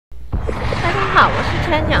好，我是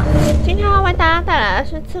千鸟，今天要为大家带来的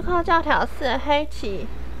是《刺客教条4》的黑旗。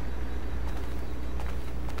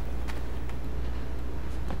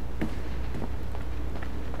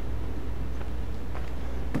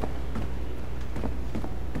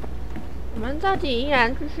我们这集依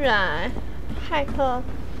然继续来骇客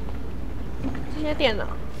这些电脑。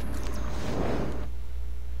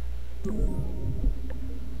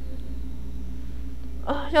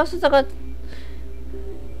又是这个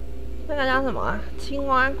叫什么啊？青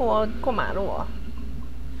蛙过马路哦。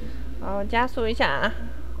我加速一下啊。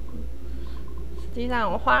实际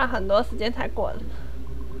上我花了很多时间才过的。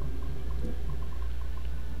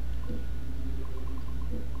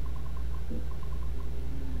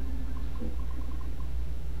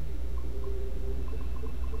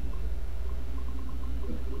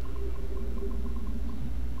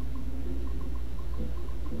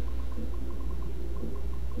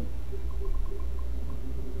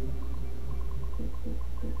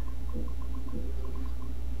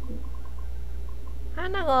它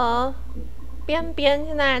那个边边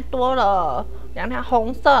现在多了2条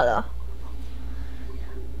红色的，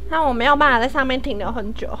那我没有办法在上面停留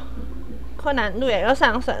很久，困难度也又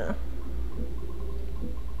上升了。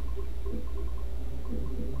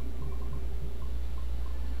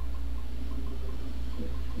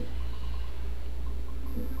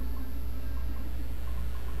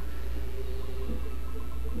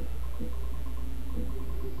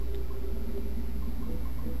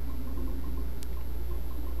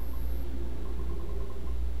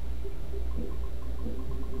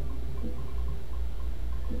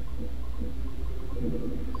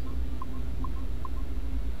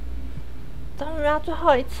终于要最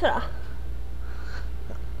后一次了。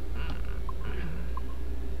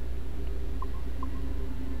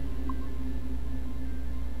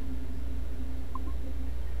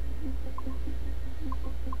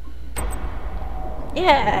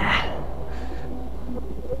耶！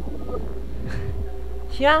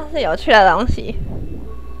希望是有趣的东西。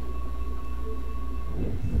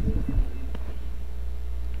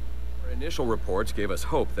Initial reports gave us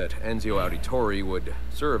hope that Enzio Auditore would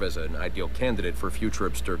serve as an ideal candidate for future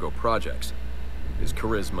Abstergo projects. His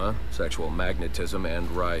charisma, sexual magnetism, and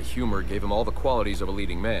wry humor gave him all the qualities of a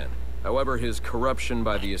leading man. However, his corruption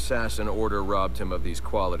by the Assassin Order robbed him of these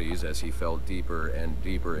qualities as he fell deeper and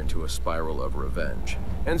deeper into a spiral of revenge.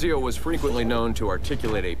 Enzio was frequently known to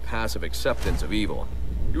articulate a passive acceptance of evil.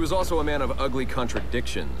 He was also a man of ugly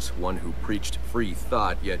contradictions, one who preached free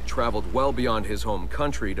thought, yet traveled well beyond his home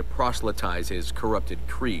country to proselytize his corrupted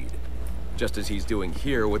creed, just as he's doing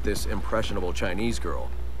here with this impressionable Chinese girl.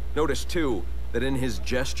 Notice, too, that in his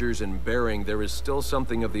gestures and bearing there is still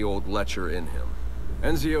something of the old lecher in him.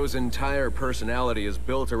 Enzio's entire personality is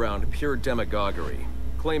built around pure demagoguery,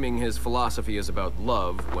 claiming his philosophy is about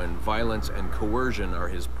love when violence and coercion are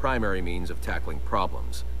his primary means of tackling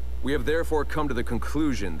problems. We have therefore come to the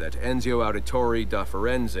conclusion that Enzio Auditore da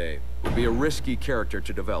Firenze would be a risky character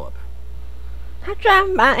to develop. 他居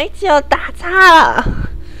然把 Enzio 打叉了，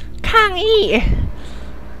抗议！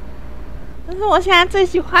这是我现在最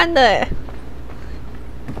喜欢的耶，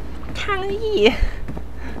抗议！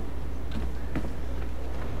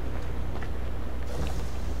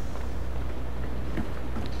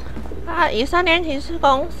以3年骑士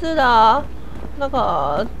公司的那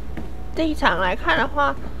个立场来看的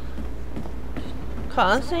话，可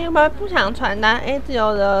能是因为不想传达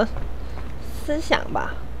Enzio 的思想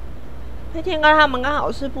吧，毕竟跟他们刚好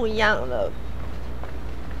是不一样的。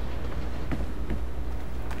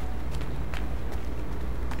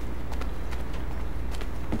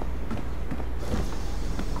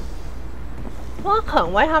说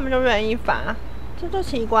肯威他们就愿意罚，这就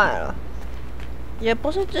奇怪了，也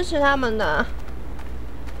不是支持他们的。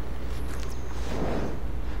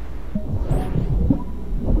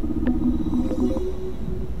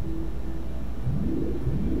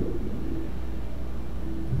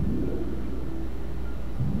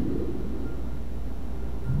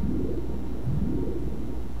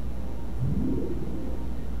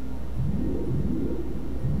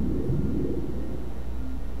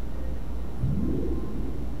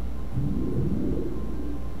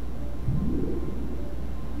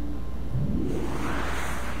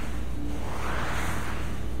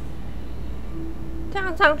这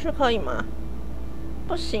样上去可以吗？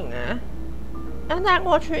不行啊，要再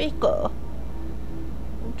过去一格。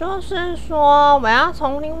就是说，我要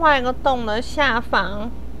从另外一个洞的下方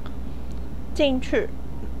进去。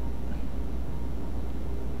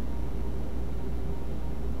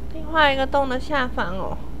另外一个洞的下方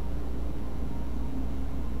哦。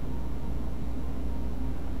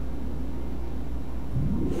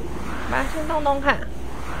来，先动动看。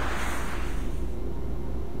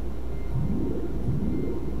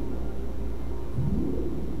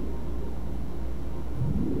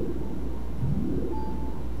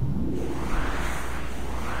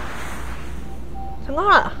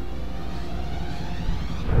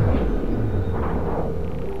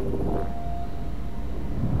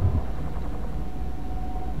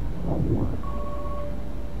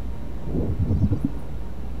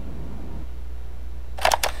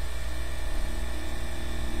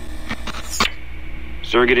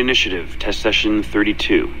Surrogate Initiative, Test Session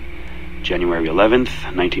 32. January 11th,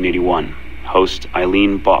 1981. Host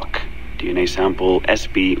Eileen Bach. DNA sample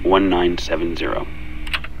SB1970.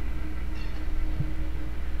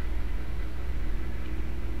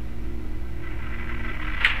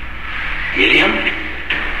 Miriam?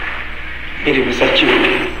 Miriam, is that you?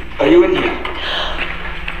 Are you in here?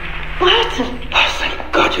 Bartle! Oh,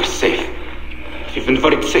 thank God you're safe. You've been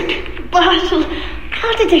very sick. Bartle!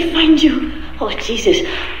 How did they find you? Oh, Jesus.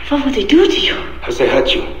 What would they do to you? Has they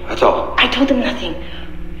hurt you at all? I told them nothing.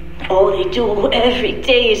 All they do every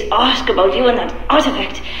day is ask about you and that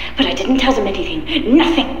artifact. But I didn't tell them anything.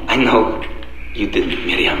 Nothing. I know you didn't,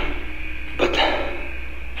 Miriam. But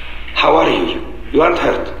how are you? You aren't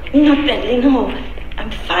hurt? Not badly, no.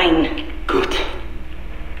 I'm fine. Good.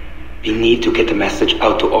 We need to get the message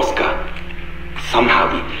out to Oscar.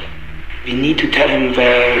 Somehow. We need to tell him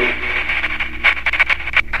where...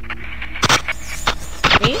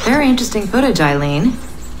 Very interesting footage, Eileen.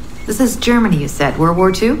 This is Germany, you said. World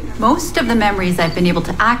War II? Most of the memories I've been able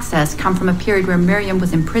to access come from a period where Miriam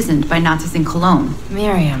was imprisoned by Nazis in Cologne.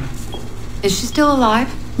 Miriam. Is she still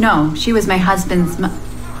alive? No, she was my ex-husband's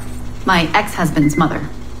mother.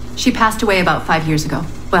 She passed away about 5 years ago.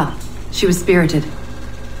 Well, she was spirited.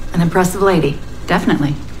 An impressive lady.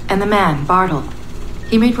 Definitely. And the man, Bartle.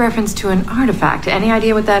 He made reference to an artifact. Any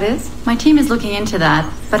idea what that is? My team is looking into that,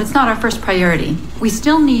 but it's not our first priority. We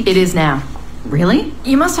still need... It is now. Really?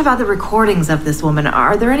 You must have other recordings of this woman.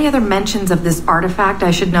 Are there any other mentions of this artifact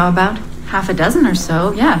I should know about? Half a dozen or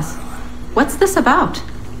so, yes. What's this about?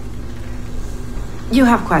 You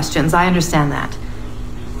have questions, I understand that.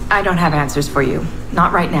 I don't have answers for you.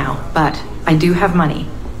 Not right now, but I do have money.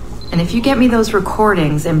 And if you get me those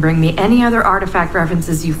recordings and bring me any other artifact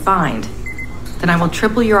references you find, then I will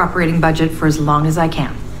triple your operating budget for as long as I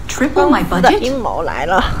can. Triple my budget? 阴谋来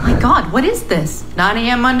了。 My God, what is this? 9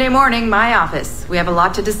 a.m. Monday morning, my office. We have a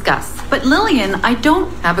lot to discuss. But Lillian, I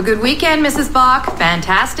don't... Have a good weekend, Mrs. Bach.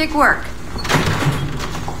 Fantastic work.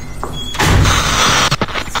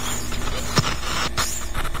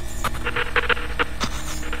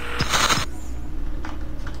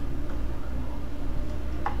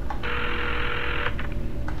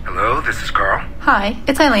 Hello, this is Carl. Hi,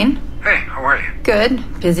 it's Eileen. Hey, how are you? Good.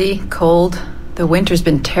 Busy. Cold. The winter's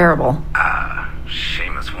been terrible.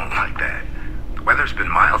 Seamus won't like that. The weather's been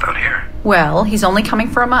mild out here. Well, he's only coming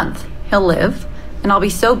for a month. He'll live. And I'll be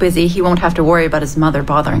so busy he won't have to worry about his mother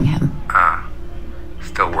bothering him.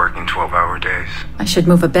 Still working 12-hour days. I should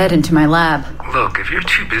move a bed into my lab. Look, if you're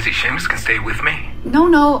too busy, Seamus can stay with me.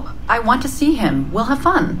 No, I want to see him. We'll have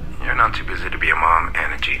fun. You're not too busy to be a mom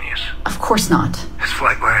and a genius. Of course not. His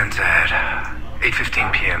flight lands at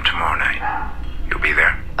 8:15 p.m. tomorrow night. You'll be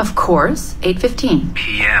there? Of course. 8:15.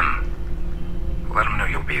 p.m. Let him know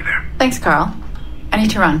you'll be there. Thanks, Carl. I need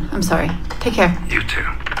to run. I'm sorry. Take care. You too.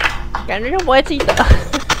 感觉就不会记得。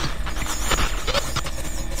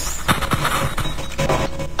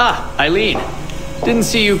 Eileen. Didn't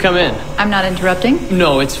see you come in. I'm not interrupting?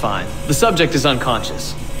 No, it's fine. The subject is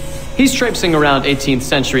unconscious. He's traipsing around 18th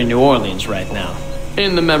century New Orleans right now,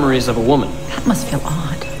 in the memories of a woman. That must feel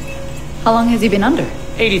odd. How long has he been under?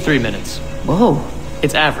 83 minutes. Whoa.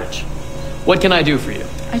 It's average. What can I do for you?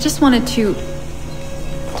 I just wanted to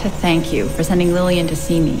thank you for sending Lillian to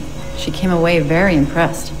see me. She came away very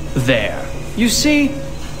impressed. There. You see,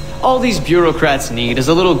 all these bureaucrats need is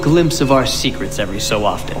a little glimpse of our secrets every so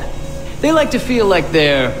often. They like to feel like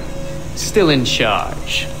they're still in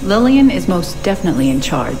charge. Lillian is most definitely in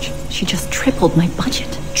charge. She just tripled my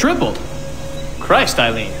budget. Tripled? Christ,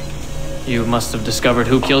 Eileen. You must have discovered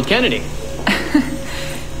who killed Kennedy.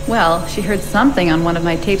 Well, she heard something on one of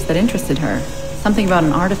my tapes that interested her. Something about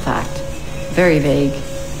an artifact. Very vague,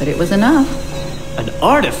 but it was enough. An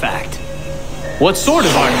artifact? What sort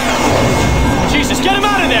of artifact? Jesus, get him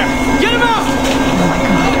out of there! Get him out! Oh my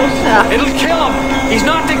God. It'll kill him! He's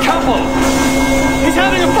not decoupled! He's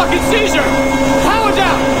having a fucking seizure! Power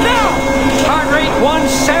down! Now! Heart rate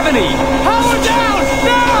 170! Power down!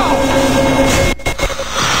 Now!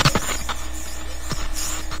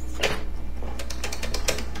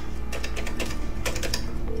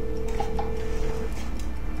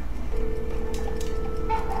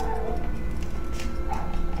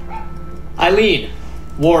 Eileen,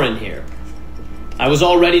 Warren here. I was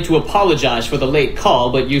all ready to apologize for the late call,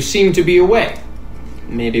 but you seem to be away.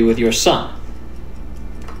 Maybe with your son.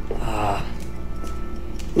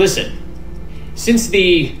 Listen. Since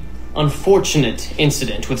the unfortunate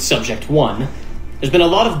incident with Subject 1, there's been a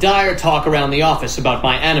lot of dire talk around the office about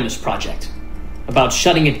my Animus project. About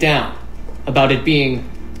shutting it down. About it being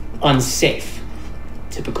unsafe.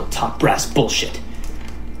 Typical top brass bullshit.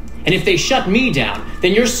 And if they shut me down,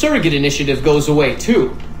 then your surrogate initiative goes away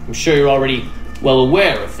too. I'm sure you're already well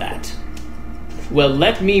aware of that. Well,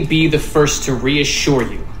 let me be the first to reassure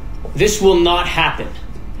you. This will not happen.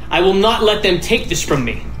 I will not let them take this from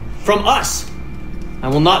me. From us. I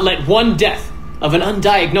will not let one death, of an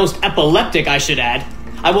undiagnosed epileptic I should add,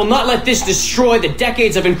 I will not let this destroy the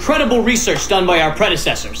decades of incredible research done by our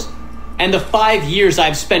predecessors, and the 5 years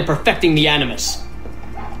I've spent perfecting the Animus.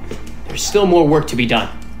 There's still more work to be done,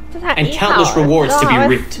 and countless rewards to be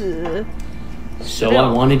reaped. So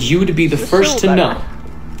I wanted you to be the first to know.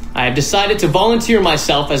 I have decided to volunteer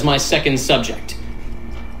myself as my second subject.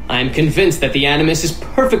 I am convinced that the Animus is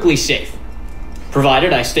perfectly safe,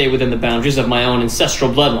 provided I stay within the boundaries of my own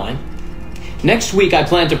ancestral bloodline. Next week I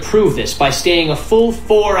plan to prove this by staying a full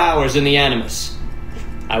 4 hours in the Animus.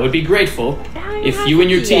 I would be grateful if you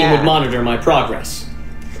and your team would monitor my progress.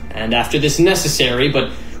 And after this necessary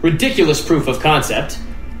but ridiculous proof of concept,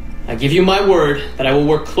 I give you my word that I will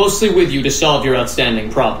work closely with you to solve your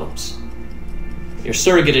outstanding problems. Your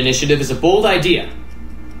surrogate initiative is a bold idea,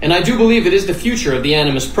 and I do believe it is the future of the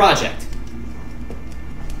Animus project.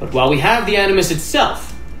 But while we have the Animus itself,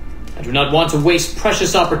 I do not want to waste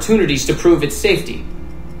precious opportunities to prove its safety.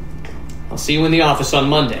 I'll see you in the office on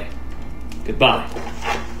Monday. Goodbye.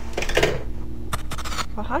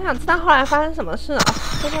 我好想知道后来发生什么事啊！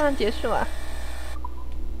就这样结束了。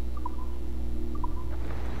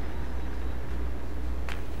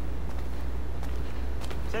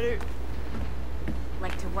Salut.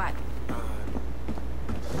 Like to what?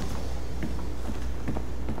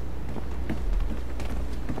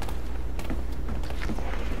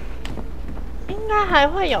 应该还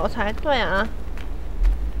会有才对啊。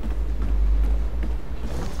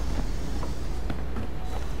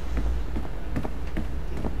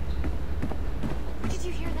Did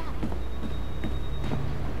you hear that?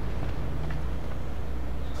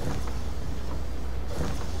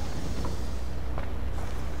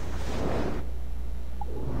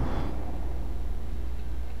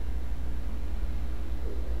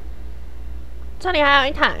 这里还有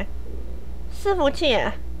一台伺服器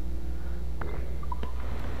耶。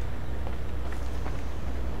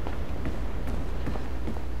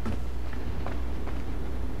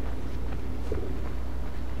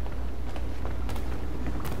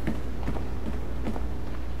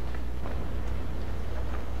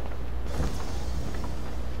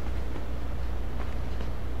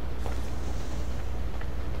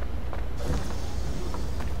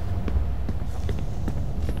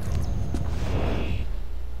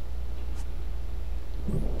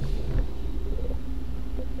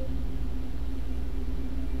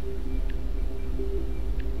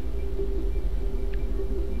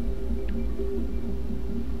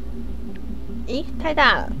咦，太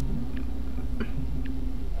大了。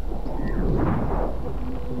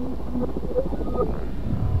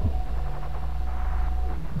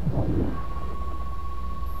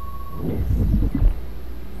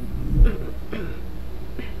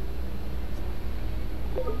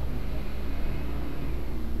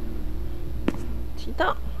启动。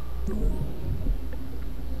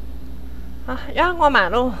啊，要过马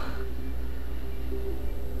路。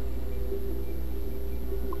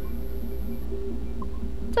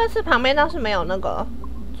这次旁边倒是没有那个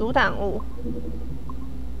阻挡物，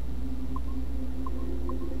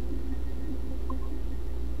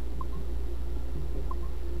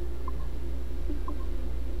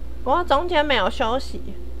不过中间没有休息。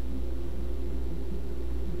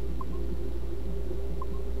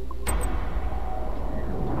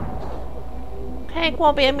可以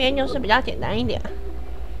过边边，就是比较简单一点。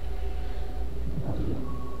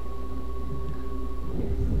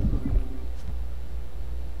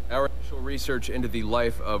Research into the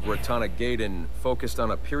life of Ratana Gaydon focused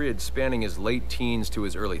on a period spanning his late teens to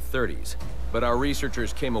his early 30s. But our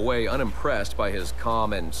researchers came away unimpressed by his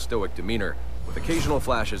calm and stoic demeanor, with occasional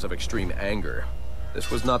flashes of extreme anger. This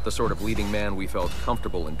was not the sort of leading man we felt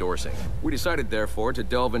comfortable endorsing. We decided, therefore, to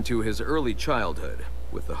delve into his early childhood,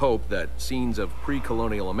 with the hope that scenes of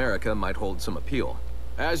pre-colonial America might hold some appeal.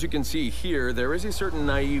 As you can see here, there is a certain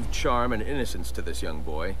naive charm and innocence to this young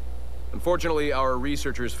boy. Unfortunately, our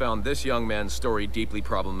researchers found this young man's story deeply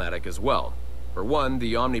problematic as well. For one,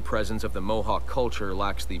 the omnipresence of the Mohawk culture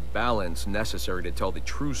lacks the balance necessary to tell the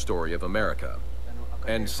true story of America.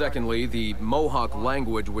 And secondly, the Mohawk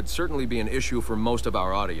language would certainly be an issue for most of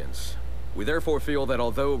our audience. We therefore feel that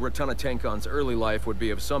although Ratana Tenkon's early life would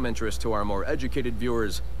be of some interest to our more educated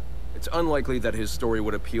viewers, it's unlikely that his story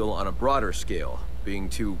would appeal on a broader scale, being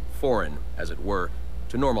too foreign, as it were,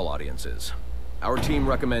 to normal audiences. Our team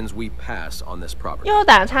recommends we pass on this property. 又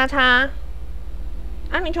打叉叉，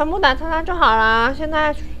啊，你全部打叉叉就好啦。现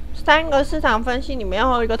在3个市场分析里面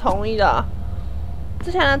有一个同意的，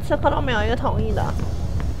之前的刺客都没有一个同意的。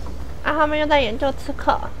啊，他们又在研究刺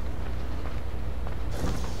客。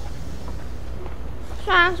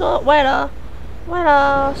虽然说为了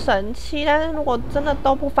神器，但是如果真的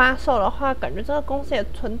都不发售的话，感觉这个公司也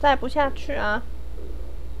存在不下去啊。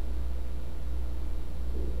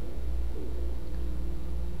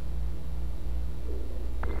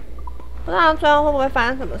不知道最后会不会发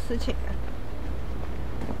生什么事情啊？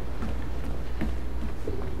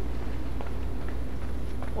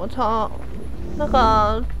我从那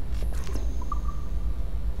个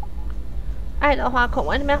爱德华孔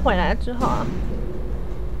威那边回来之后啊，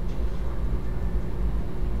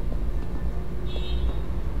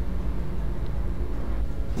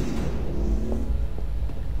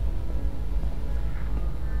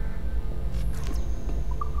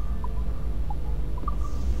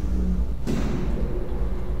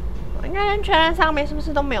我应该先确认上面是不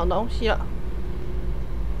是都没有东西了。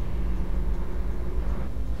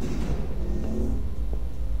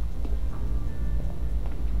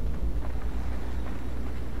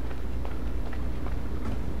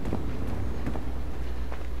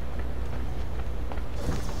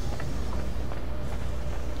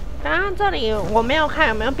刚刚这里我没有看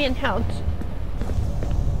有没有便条纸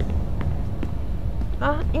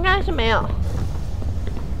啊，应该是没有。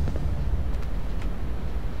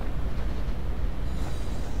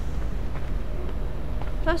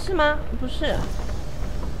这是吗？不是。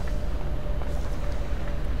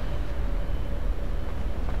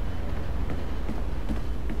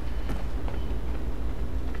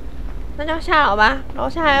那就下楼吧，楼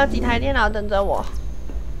下还有几台电脑等着我。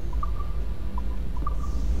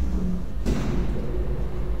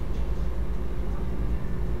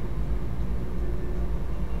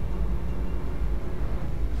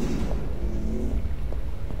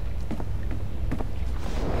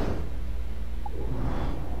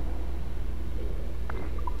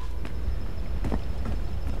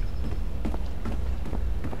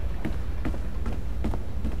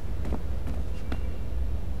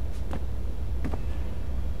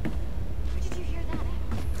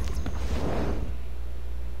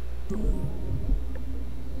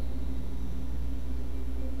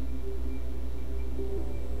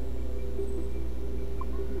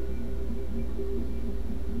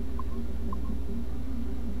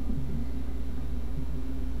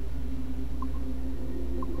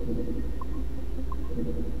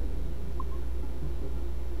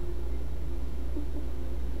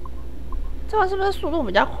这个是不是速度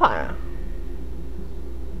比较快啊？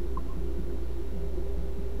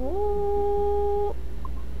哦，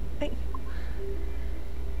哎，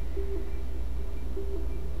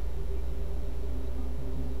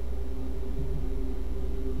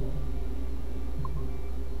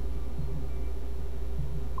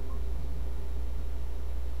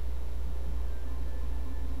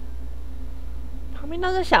旁边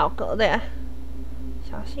都是小格的耶，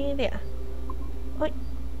小心一点。喂。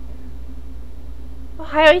哦，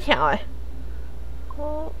还有一条哎，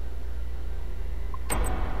哦，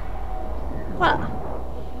换了，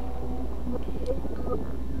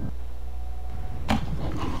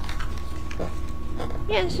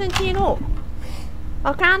面试记录，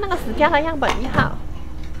哦，刚刚那个死掉的样本1号。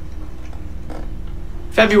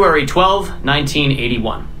February 12,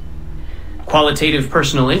 1981. Qualitative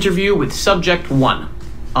personal interview with Subject 1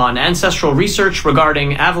 on ancestral research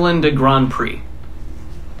regarding Avalon de Grand Prix.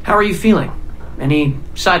 How are you feeling? Any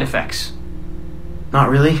side effects? Not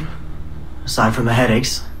really. Aside from the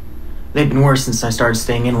headaches. They've been worse since I started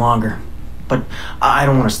staying in longer. But I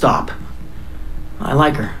don't want to stop. I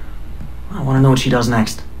like her. I want to know what she does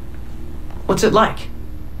next. What's it like?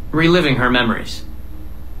 Reliving her memories.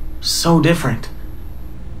 So different.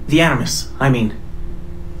 The Animus, I mean.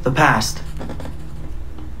 The past.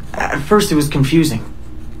 At first it was confusing.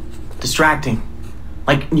 Distracting.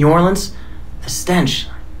 Like New Orleans, the stench.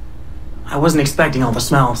 I wasn't expecting all the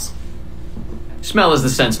smells. Smell is the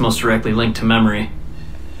sense most directly linked to memory.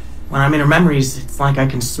 When I'm in her memories, it's like I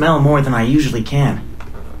can smell more than I usually can.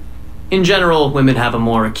 In general, women have a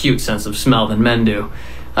more acute sense of smell than men do.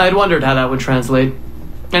 I had wondered how that would translate.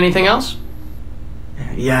 Anything else?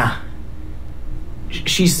 Yeah.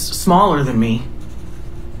 She's smaller than me,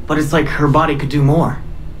 but it's like her body could do more.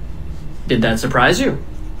 Did that surprise you?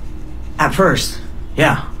 At first,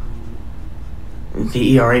 yeah.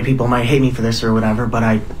 The ERA people might hate me for this or whatever, but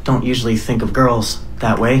I don't usually think of girls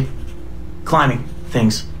that way. Climbing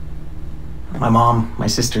things. My mom, my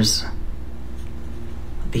sisters.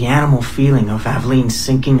 The animal feeling of Aveline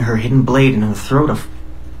sinking her hidden blade into the throat of...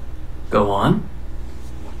 Go on.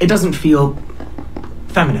 It doesn't feel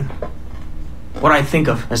feminine. what I think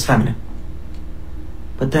of as feminine.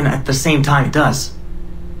 But then at the same time it does.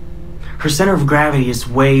 Her center of gravity is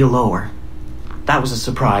way lower. That was a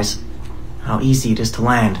surprise. How easy it is to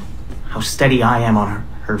land. How steady I am on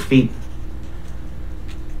her feet.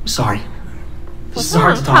 Sorry. This is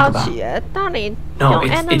hard to talk about. No,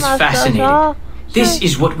 it's fascinating. This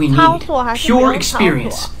is what we need. Pure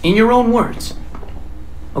experience, in your own words.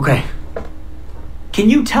 Okay. Can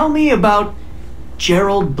you tell me about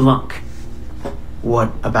Gerald Blunk?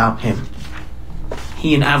 What about him?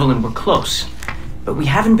 He and Evelyn were close, but we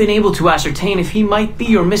haven't been able to ascertain if he might be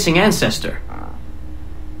your missing ancestor.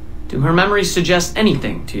 Do her memories suggest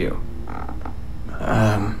anything to you?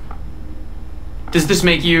 Does this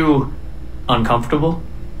make you uncomfortable?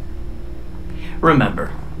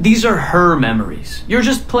 Remember, these are her memories. You're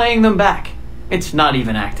just playing them back. It's not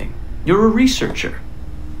even acting. You're a researcher.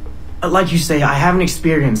 Like you say, I haven't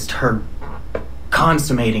experienced her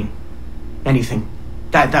consummating anything.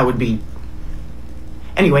 That would be...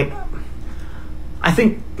 Anyway, I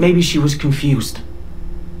think maybe she was confused.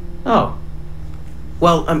 Oh.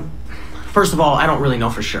 Well, first of all, I don't really know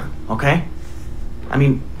for sure, okay? I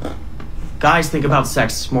mean, guys think about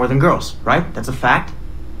sex more than girls, right? That's a fact.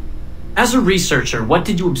 As a researcher, what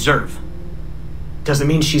did you observe? Does it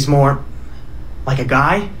mean she's more like a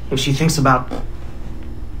guy if she thinks about...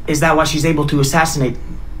 Is that why she's able to assassinate?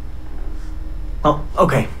 Well,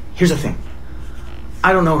 okay, here's the thing.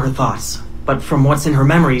 I don't know her thoughts, but from what's in her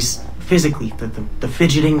memories, physically, the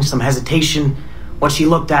fidgeting, some hesitation, what she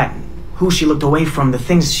looked at, who she looked away from, the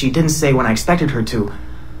things she didn't say when I expected her to.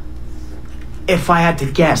 If I had to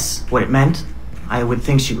guess what it meant, I would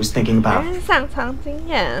think she was thinking about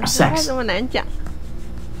sex.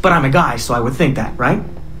 But I'm a guy, so I would think that, right?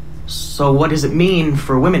 So what does it mean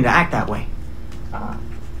for women to act that way?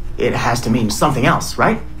 It has to mean something else,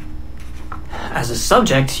 right? As a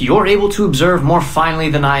subject, you're able to observe more finely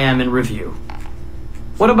than I am in review.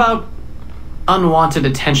 What about unwanted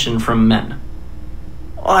attention from men?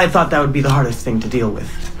 Well, I thought that would be the hardest thing to deal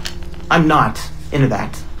with. I'm not into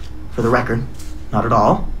that, for the record. Not at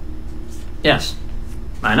all. Yes,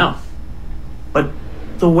 I know. But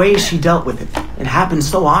the way she dealt with it happens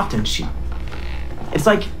so often. It's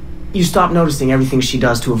like you stop noticing everything she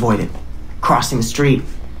does to avoid it. Crossing the street,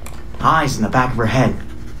 eyes in the back of her head.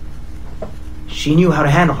 She knew how to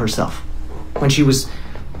handle herself. When she was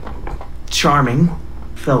charming,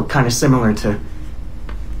 felt kind of similar to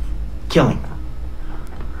killing.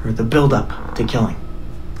 Or the build-up to killing.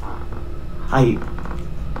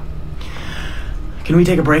 Can we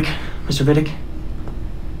take a break, Mr. Vidic?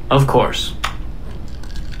 Of course.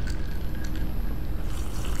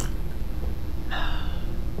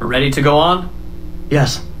 We're ready to go on?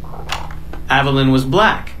 Yes. Evelyn was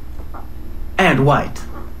black. And white.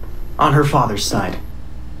 On her father's side.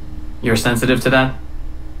 You're sensitive to that?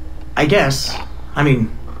 I guess. I mean,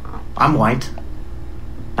 I'm white.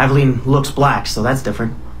 Evelyn looks black, so that's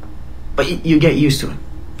different. But you get used to it.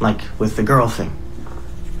 Like with the girl thing.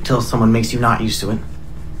 Until someone makes you not used to it.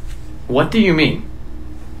 What do you mean?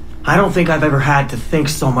 I don't think I've ever had to think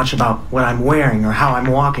so much about what I'm wearing or how I'm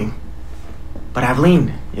walking. But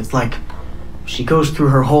Evelyn, it's like she goes through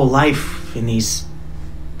her whole life in these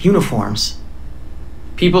uniforms.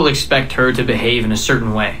 People expect her to behave in a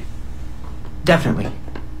certain way. Definitely.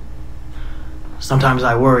 Sometimes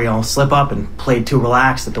I worry I'll slip up and play too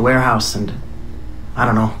relaxed at the warehouse and, I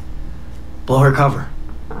don't know, blow her cover.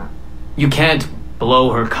 You can't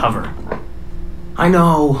blow her cover. I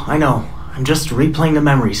know. I'm just replaying the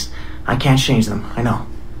memories. I can't change them, I know.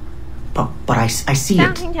 But I see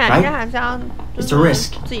it, right? It's a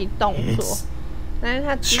risk. It's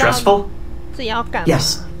stressful?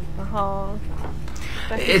 Yes.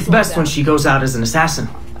 It's best when she goes out as an assassin.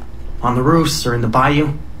 On the roofs or in the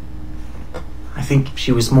bayou. I think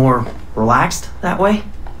she was more relaxed that way.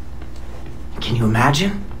 Can you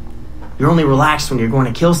imagine? You're only relaxed when you're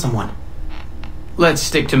going to kill someone. Let's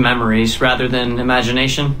stick to memories rather than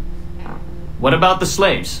imagination. What about the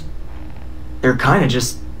slaves? They're kind of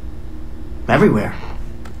just everywhere.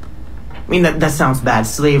 I mean, that sounds bad.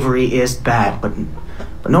 Slavery is bad, but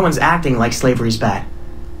no one's acting like slavery's bad.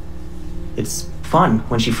 It's fun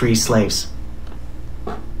when she frees slaves.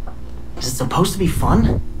 Is it supposed to be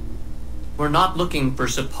fun? We're not looking for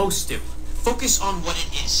supposed to. Focus on what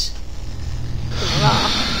it is.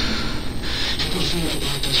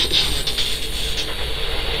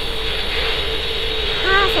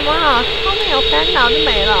 什么啊？后面有干扰就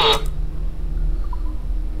没了。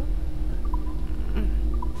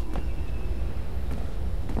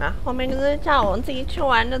啊，后面就是叫我们自己去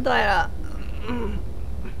玩就对了。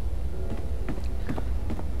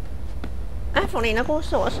艾弗林的故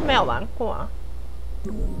事我是没有玩过啊。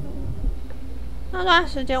那段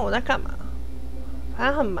时间我在干嘛？反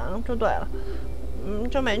正很忙就对了，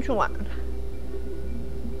就没去玩。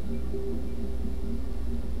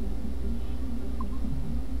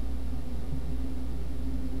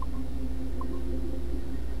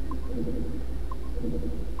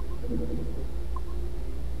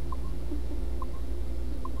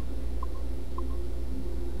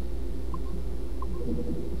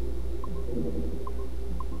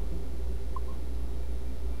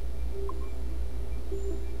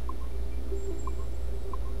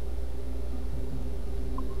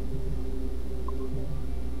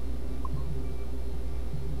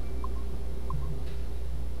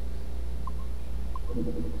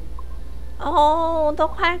哦，都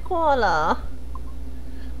快过了。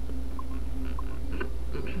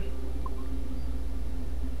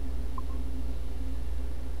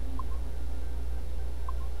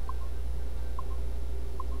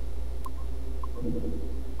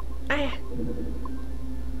哎呀！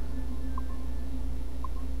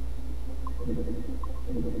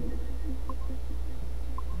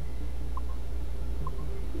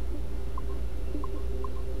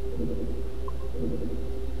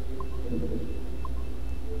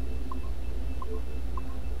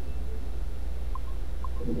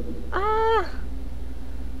啊！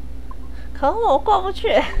可恶，我过不去。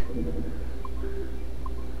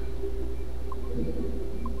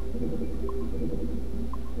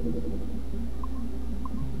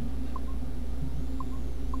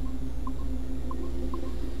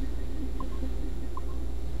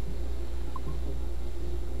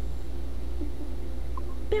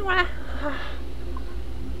变过来！啊！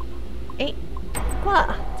哎，过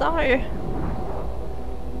了，终于。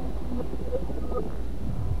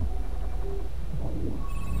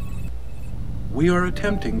We are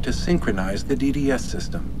attempting to synchronize the DDS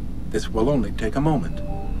system. This will only take a moment.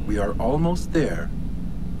 We are almost there.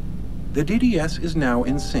 The DDS is now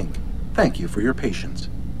in sync. Thank you for your patience.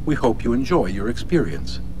 We hope you enjoy your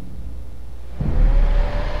experience.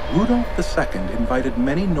 Rudolf II invited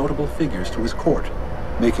many notable figures to his court,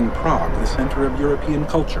 making Prague the center of European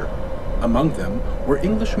culture. Among them were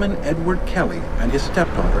Englishman Edward Kelly and his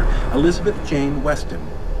stepdaughter, Elizabeth Jane Weston.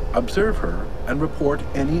 Observe her and report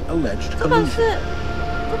any alleged collusion.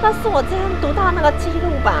 这个是我之前读到那个记录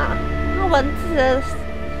吧？那文字，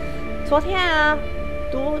昨天啊，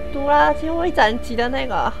读了几乎一整集的那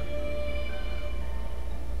个。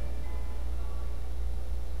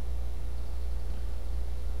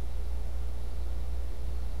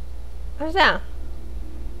它是这样，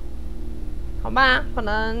好吧？可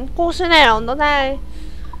能故事内容都在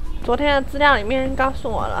昨天的资料里面告诉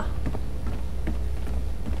我了。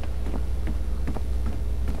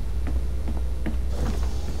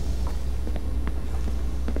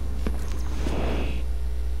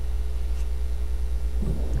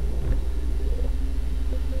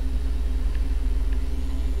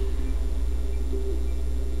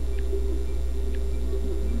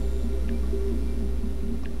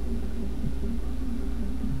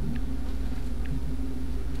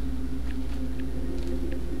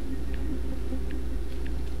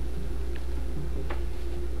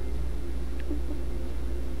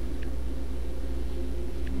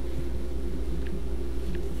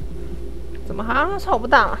怎么好像抽不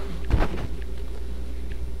到啊？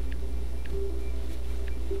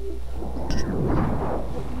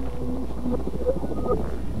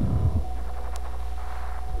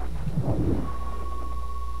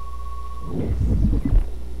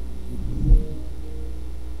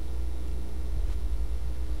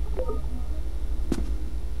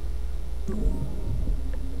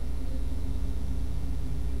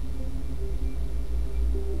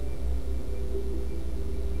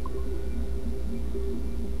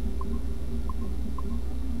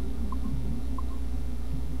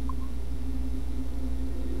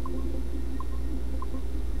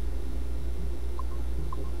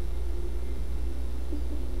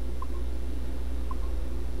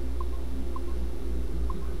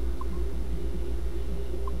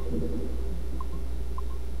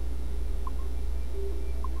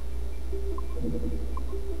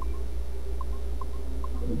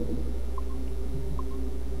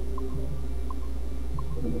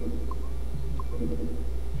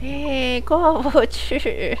哎，过不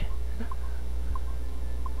去。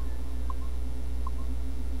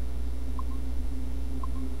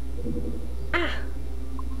啊！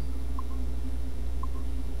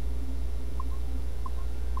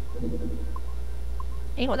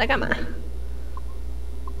哎，我在干嘛？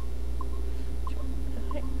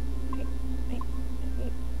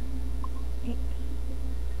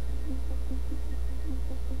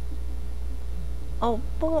哦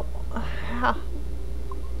不，好。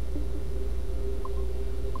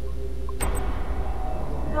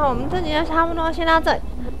那我们这集就差不多先到这里，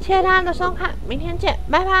谢谢大家的收看，明天见，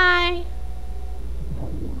拜拜。